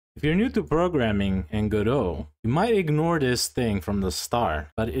If you're new to programming in Godot, you might ignore this thing from the start,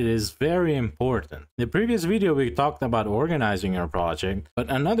 but it is very important. In the previous video, we talked about organizing your project,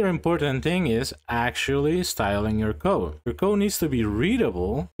 but another important thing is actually styling your code. Your code needs to be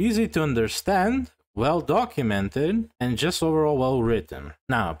readable, easy to understand, well documented, and just overall well written.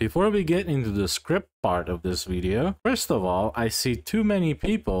 Now, before we get into the script part of this video, first of all, I see too many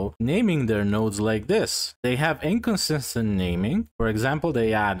people naming their nodes like this. They have inconsistent naming. For example,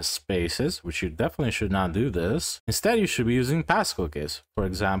 they add spaces, which you definitely should not do this. Instead, you should be using Pascal case. For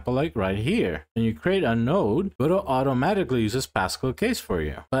example, like right here. When you create a node, Godot automatically uses Pascal case for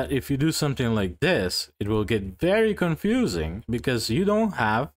you. But if you do something like this, it will get very confusing because you don't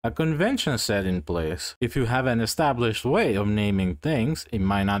have a convention set in place. If you have an established way of naming things, it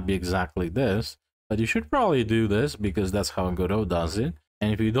might not be exactly this, but you should probably do this because that's how Godot does it.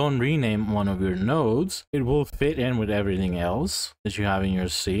 And if you don't rename one of your nodes, it will fit in with everything else that you have in your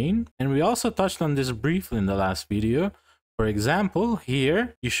scene. And we also touched on this briefly in the last video. For example,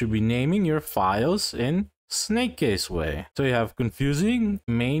 here, you should be naming your files in snake case way. So you have confusing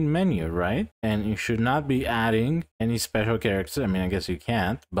main menu, right? And you should not be adding any special characters. I mean, I guess you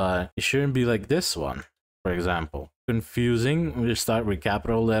can't, but it shouldn't be like this one, for example. Confusing, we start with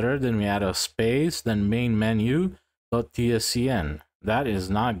capital letter, then we add a space, then main menu, .tscn. That is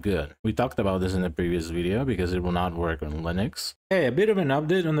not good. We talked about this in the previous video because it will not work on Linux. Hey, a bit of an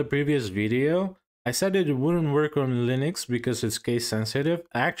update on the previous video. I said that it wouldn't work on Linux because it's case sensitive.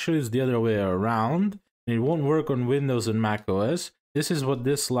 Actually, it's the other way around. It won't work on Windows and Mac OS. This is what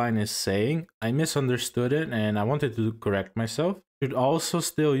this line is saying. I misunderstood it and I wanted to correct myself. You should also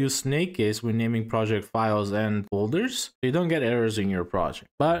still use snake case when naming project files and folders, so you don't get errors in your project.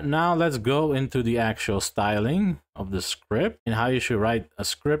 But now let's go into the actual styling of the script and how you should write a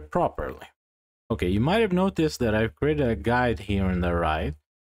script properly. Okay, you might have noticed that I've created a guide here on the right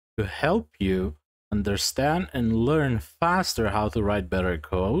to help you understand and learn faster how to write better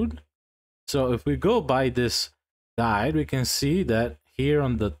code. So if we go by this guide, we can see that here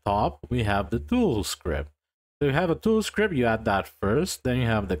on the top, we have the tool script. So you have a tool script, you add that first, then you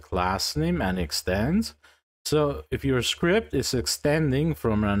have the class name and extends. So if your script is extending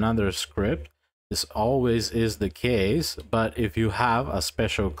from another script, this always is the case. But if you have a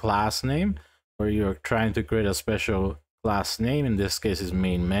special class name or you're trying to create a special class name, in this case is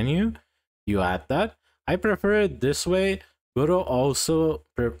main menu, you add that. I prefer it this way. Godot also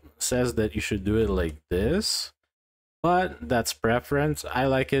says that you should do it like this, but that's preference. I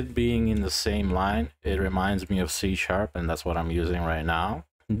like it being in the same line. It reminds me of C# and that's what I'm using right now.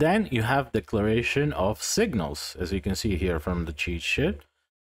 Then you have declaration of signals, as you can see here from the cheat sheet.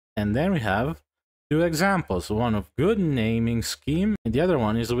 And then we have two examples, one of good naming scheme and the other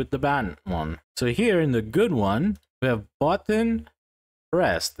one is with the bad one. So here in the good one, we have button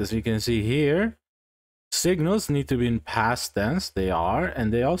pressed. As you can see here, signals need to be in past tense, they are,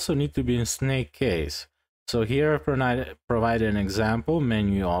 and they also need to be in snake case. So here I provide an example,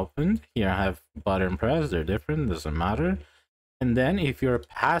 menu opened. Here I have button press, they're different, doesn't matter. And then if you're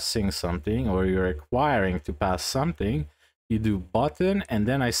passing something or you're requiring to pass something, you do button and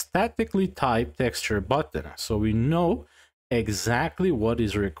then I statically type texture button. So we know exactly what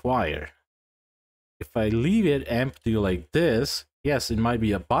is required. If I leave it empty like this, yes, it might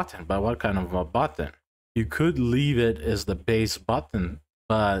be a button, but what kind of a button? You could leave it as the base button,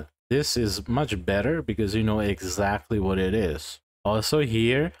 but this is much better because you know exactly what it is. Also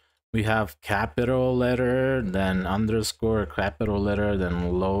here, we have capital letter, then underscore, capital letter,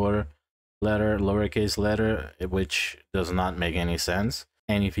 then lower letter, lowercase letter, which does not make any sense.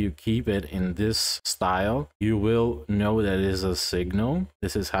 And if you keep it in this style, you will know that it is a signal.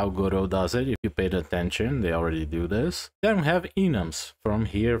 This is how Godot does it. If you paid attention, they already do this. Then we have enums. From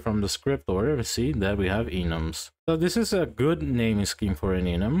here, from the script order, we see that we have enums. So this is a good naming scheme for an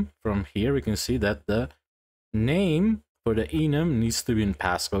enum. From here, we can see that the name for the enum needs to be in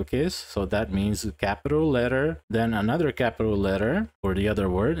Pascal case. So that means a capital letter, then another capital letter for the other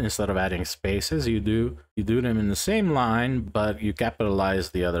word. Instead of adding spaces, you do them in the same line, but you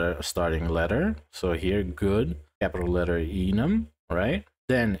capitalize the other starting letter. So here, good, capital letter enum, right?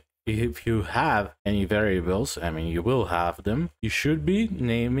 Then if you have any variables, I mean, you will have them, you should be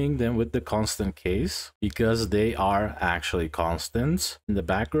naming them with the constant case because they are actually constants in the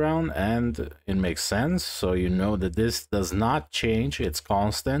background and it makes sense. So you know that this does not change, it's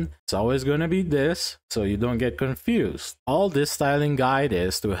constant. It's always going to be this, so you don't get confused. All this styling guide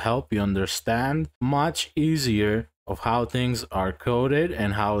is to help you understand much easier of how things are coded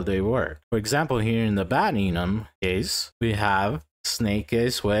and how they work. For example, here in the bad enum case, we have snake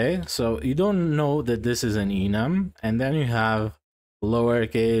case way, so you don't know that this is an enum, and then you have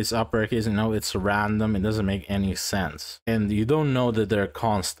lowercase, uppercase, it's random. It doesn't make any sense. And you don't know that they're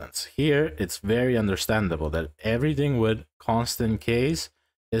constants. Here, it's very understandable that everything with constant case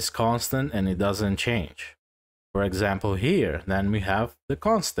is constant and it doesn't change. For example, here, then we have the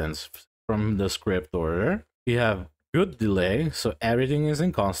constants from the script order. We have good delay, so everything is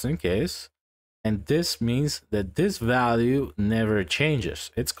in constant case. And this means that this value never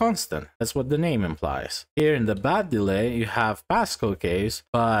changes. It's constant. That's what the name implies. Here in the bad delay, you have Pascal case,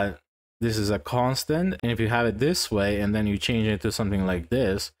 but this is a constant. And if you have it this way and then you change it to something like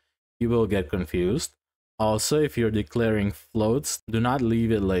this, you will get confused. Also, if you're declaring floats, do not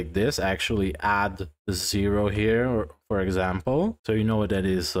leave it like this. Actually add the 0 here, for example, so you know what that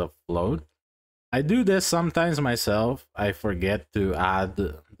is, a float. I do this sometimes myself. I forget to add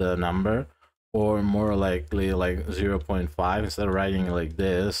the number, or more likely like 0.5. Instead of writing it like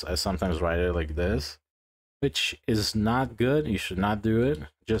this, I sometimes write it like this, which is not good. You should not do it.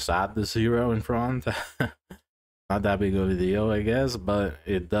 Just add the 0 in front. Not that big of a deal, I guess, but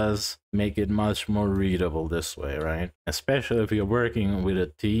it does make it much more readable this way, right? Especially if you're working with a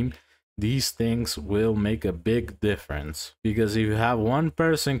team, these things will make a big difference. Because if you have one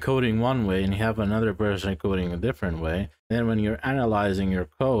person coding one way and you have another person coding a different way, then when you're analyzing your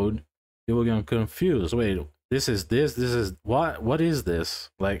code, you will get confused. Wait, this is what is this?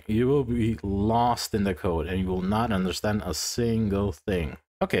 Like, you will be lost in the code and you will not understand a single thing.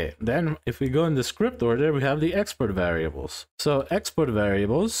 Okay, then if we go in the script order, we have the export variables. So export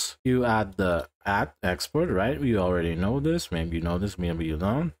variables, you add the export, right? We already know this. Maybe you know this, maybe you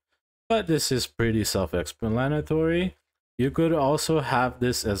don't. But this is pretty self-explanatory. You could also have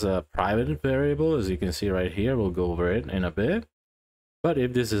this as a private variable, as you can see right here. We'll go over it in a bit. But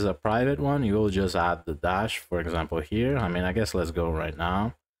if this is a private one, you will just add the dash, for example, here. I guess let's go right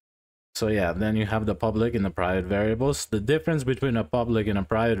now. So yeah, then you have the public and the private variables. The difference between a public and a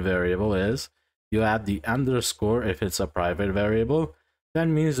private variable is you add the underscore if it's a private variable. That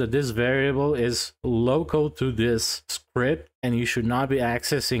means that this variable is local to this script and you should not be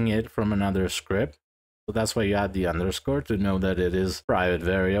accessing it from another script. So that's why you add the underscore to know that it is private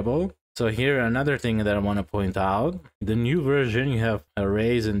variable. So here, another thing that I want to point out, the new version, you have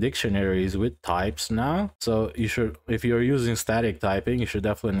arrays and dictionaries with types now. So you should, if you're using static typing, you should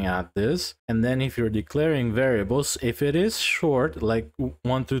definitely add this. And then if you're declaring variables, if it is short, like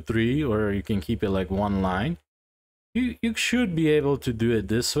 1, 2, 3, or you can keep it like one line, you should be able to do it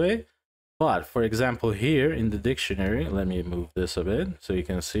this way. But for example, here in the dictionary, let me move this a bit so you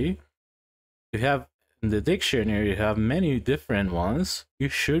can see, you have in the dictionary, you have many different ones. You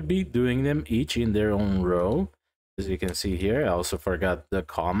should be doing them each in their own row. As you can see here, I also forgot the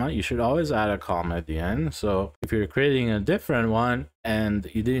comma. You should always add a comma at the end. So if you're creating a different one and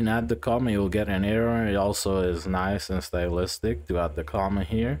you didn't add the comma, you'll get an error. It also is nice and stylistic to add the comma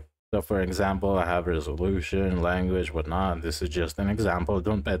here. So for example, I have resolution, language, whatnot. This is just an example.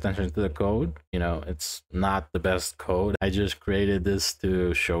 Don't pay attention to the code. It's not the best code. I just created this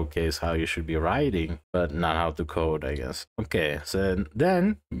to showcase how you should be writing, but not how to code, I guess. Okay, so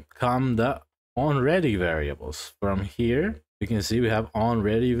then come the onReady variables. From here, you can see we have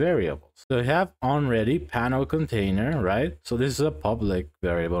onReady variables. So we have onReady panel container, right? So this is a public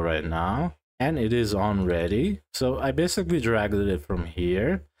variable right now, and it is onReady. So I basically dragged it from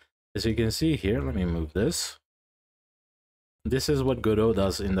here. As you can see here, let me move this. This is what Godot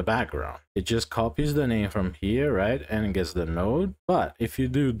does in the background. It just copies the name from here, right? And it gets the node. But if you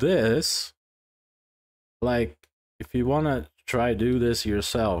do this, like if you want to try do this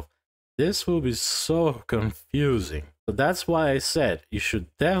yourself, this will be so confusing. So that's why I said you should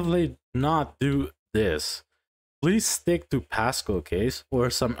definitely not do this. Please stick to Pascal case or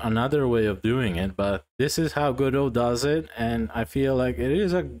some another way of doing it, but this is how Godot does it, and I feel like it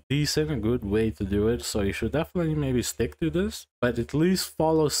is a decent and good way to do it, so you should definitely maybe stick to this, but at least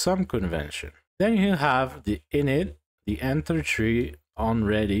follow some convention. Then you have the init, the enter tree,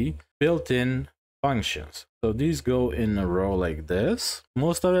 onReady, built-in functions. So these go in a row like this.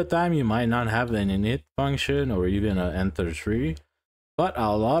 Most of the time you might not have an init function or even an enter tree, but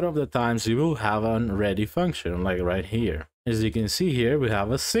a lot of the times you will have an ready function, like right here. As you can see here, we have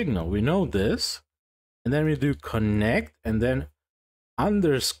a signal. We know this. And then we do connect and then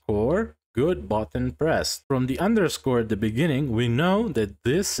underscore good button pressed. From the underscore at the beginning, we know that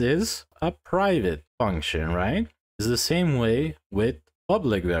this is a private function, right? It's the same way with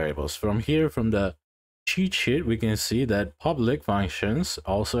public variables. From here, from the cheat sheet, we can see that public functions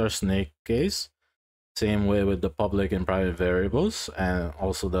also are snake case. Same way with the public and private variables and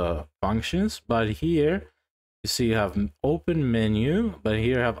also the functions. But here You see you have open menu, but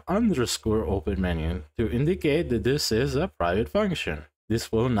here you have underscore open menu to indicate that this is a private function.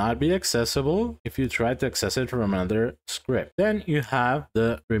 This will not be accessible if you try to access it from another script. Then you have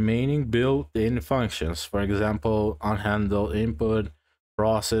the remaining built-in functions. For example, unhandled input,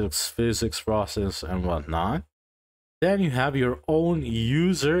 process, physics process, and whatnot. Then you have your own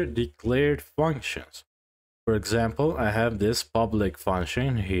user declared functions. For example, I have this public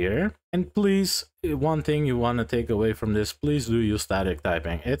function here. And please, one thing you want to take away from this, please do use static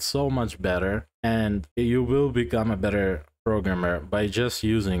typing. It's so much better, and you will become a better programmer by just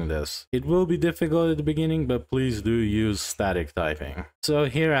using this. It will be difficult at the beginning, but please do use static typing. So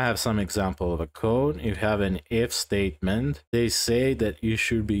here I have some example of a code. You have an if statement. They say that you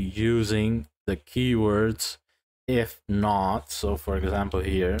should be using the keywords if not. So for example,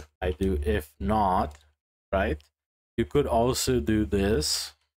 here I do if not, right? You could also do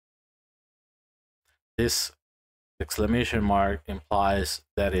this. This exclamation mark implies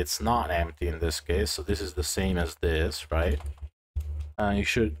that it's not empty in this case, so this is the same as this, right? You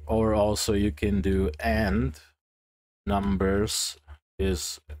should, or also you can do and numbers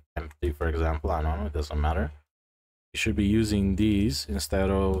is empty, for example. I don't know, it doesn't matter. You should be using these instead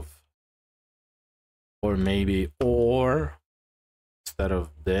of, or maybe or instead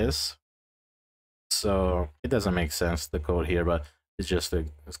of this. So it doesn't make sense, the code here, but it's just to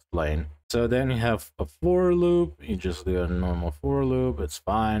explain. So then you have a for loop. You just do a normal for loop. It's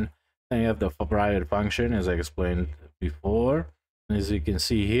fine. Then you have the private function, as I explained before. And as you can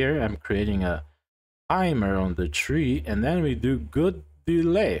see here, I'm creating a timer on the tree, and then we do good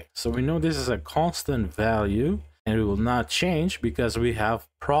delay. So we know this is a constant value, and it will not change because we have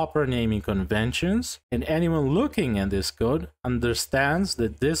proper naming conventions, and anyone looking at this code understands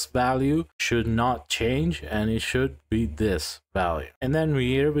that this value should not change and it should be this value. And then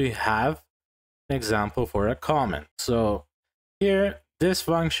here we have an example for a comment. So here this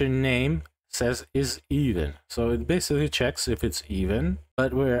function name says is even, so it basically checks if it's even,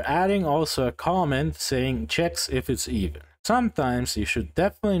 but we're adding also a comment saying checks if it's even. Sometimes you should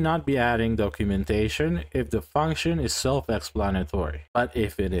definitely not be adding documentation if the function is self-explanatory. But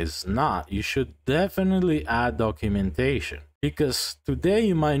if it is not, you should definitely add documentation. Because today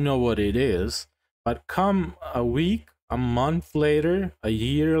you might know what it is, but come a week, a month later, a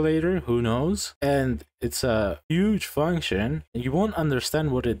year later, who knows? And it's a huge function, and you won't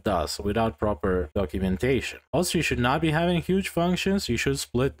understand what it does without proper documentation. Also, you should not be having huge functions. You should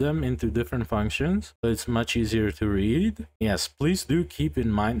split them into different functions, so it's much easier to read. Yes, please do keep in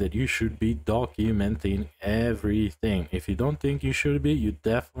mind that you should be documenting everything. If you don't think you should be, you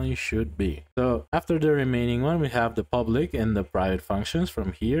definitely should be. So after the remaining one, we have the public and the private functions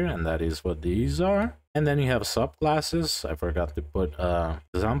from here, and that is what these are. And then you have subclasses. I forgot to put an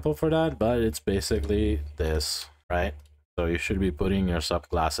example for that, but it's basically this, right? So you should be putting your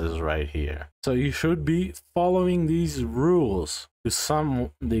subclasses right here. So you should be following these rules to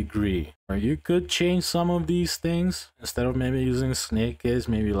some degree, or you could change some of these things instead of maybe using snake case,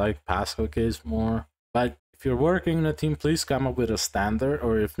 maybe like Pascal case more. But if you're working in a team, please come up with a standard,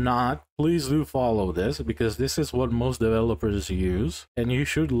 or if not, please do follow this, because this is what most developers use and you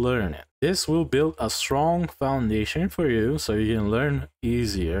should learn it. This will build a strong foundation for you so you can learn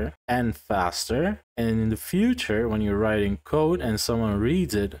easier and faster. And in the future, when you're writing code and someone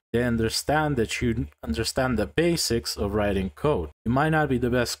reads it, they understand that you understand the basics of writing code. You might not be the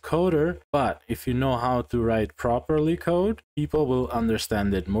best coder, but if you know how to write properly code, people will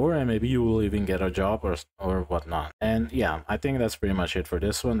understand it more, and maybe you will even get a job or whatnot. And yeah, I think that's pretty much it for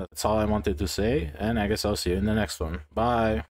this one. That's all I wanted to say, and I guess I'll see you in the next one. Bye.